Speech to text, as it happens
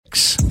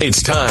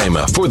It's time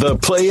for the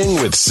Playing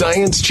with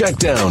Science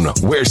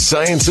Checkdown, where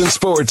science and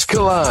sports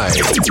collide.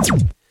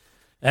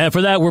 And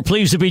for that, we're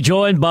pleased to be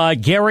joined by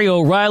Gary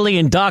O'Reilly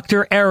and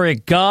Dr.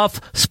 Eric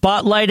Goff,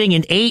 spotlighting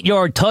an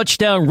 8-yard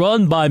touchdown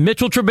run by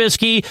Mitchell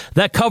Trubisky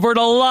that covered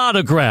a lot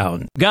of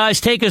ground.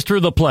 Guys, take us through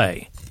the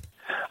play.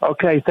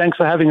 Okay, thanks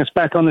for having us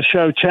back on the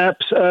show,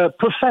 chaps.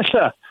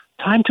 Professor,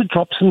 time to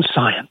drop some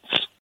science.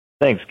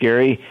 Thanks,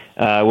 Gary.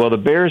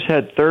 The Bears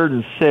had 3rd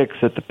and 6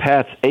 at the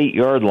Pats'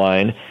 8-yard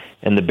line,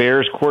 and the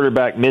Bears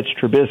quarterback Mitch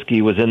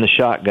Trubisky was in the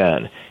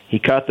shotgun. He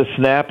caught the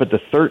snap at the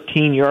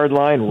 13-yard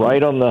line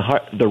right on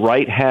the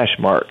right hash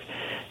mark.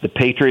 The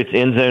Patriots'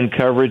 end zone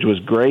coverage was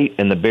great,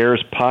 and the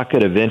Bears'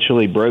 pocket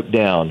eventually broke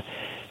down.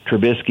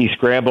 Trubisky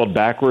scrambled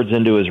backwards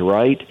into his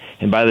right,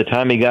 and by the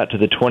time he got to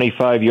the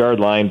 25-yard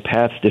line,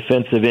 Pats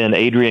defensive end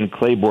Adrian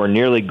Claiborne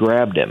nearly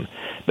grabbed him.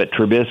 But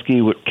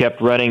Trubisky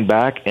kept running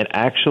back and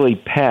actually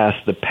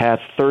passed the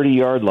Pats'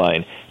 30-yard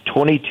line,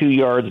 22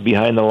 yards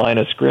behind the line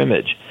of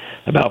scrimmage.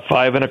 About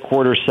 5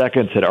 1/4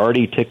 seconds had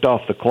already ticked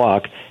off the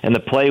clock, and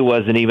the play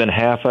wasn't even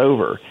half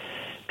over.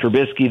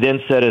 Trubisky then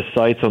set his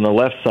sights on the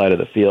left side of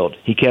the field.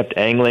 He kept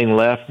angling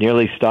left,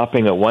 nearly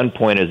stopping at one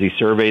point as he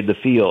surveyed the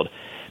field.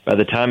 By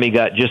the time he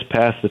got just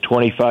past the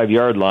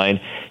 25-yard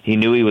line, he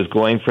knew he was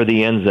going for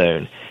the end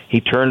zone.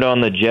 He turned on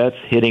the jets,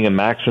 hitting a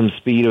maximum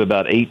speed of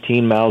about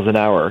 18 miles an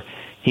hour.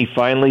 He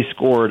finally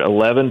scored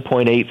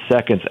 11.8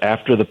 seconds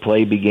after the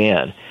play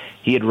began.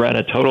 He had run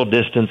a total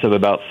distance of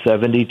about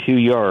 72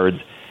 yards,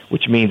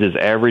 which means his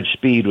average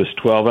speed was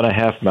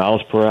 12.5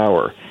 miles per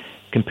hour.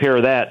 Compare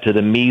that to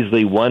the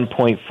measly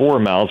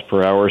 1.4 miles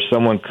per hour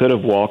someone could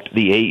have walked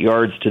the 8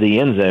 yards to the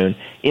end zone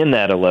in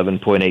that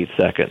 11.8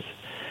 seconds.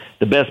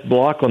 The best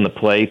block on the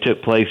play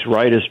took place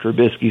right as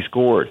Trubisky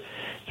scored.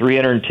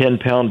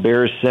 310-pound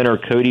Bears center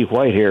Cody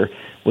Whitehair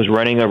was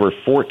running over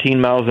 14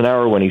 miles an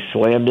hour when he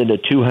slammed into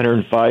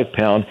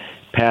 205-pound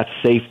Pats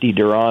safety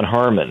Duron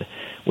Harmon.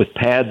 With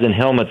pads and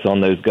helmets on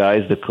those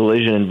guys, the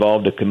collision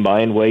involved a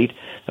combined weight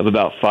of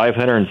about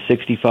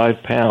 565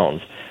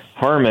 pounds.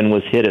 Harmon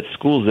was hit at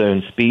school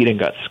zone speed and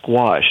got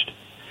squashed.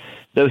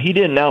 Though he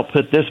didn't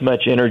output this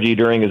much energy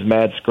during his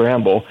mad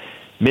scramble,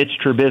 Mitch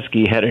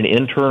Trubisky had an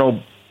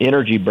internal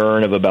energy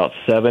burn of about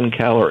 7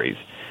 calories.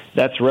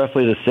 That's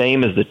roughly the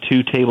same as the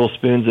 2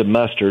 tablespoons of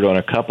mustard on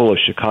a couple of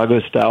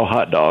Chicago-style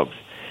hot dogs.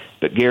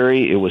 But,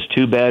 Gary, it was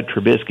too bad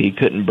Trubisky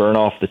couldn't burn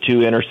off the 2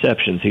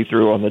 interceptions he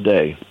threw on the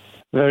day.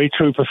 Very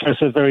true,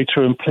 Professor, very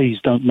true. And please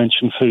don't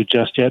mention food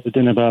just yet. The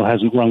dinner bell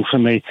hasn't rung for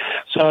me.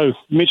 So,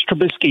 Mitch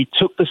Trubisky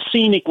took the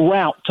scenic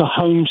route to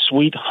home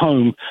sweet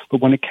home.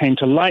 But when it came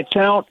to lights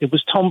out, it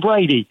was Tom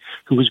Brady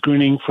who was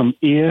grinning from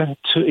ear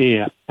to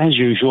ear, as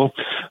usual.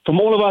 From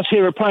all of us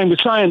here at Playing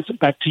with Science,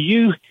 back to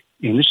you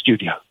in the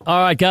studio.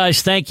 All right,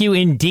 guys, thank you.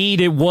 Indeed,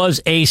 it was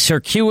a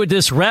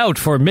circuitous route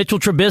for Mitchell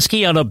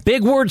Trubisky on a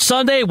Big Word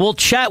Sunday. We'll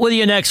chat with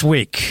you next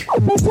week.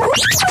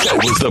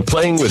 That was the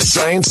Playing with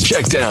Science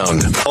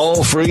Checkdown.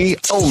 All free,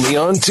 only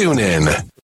on TuneIn.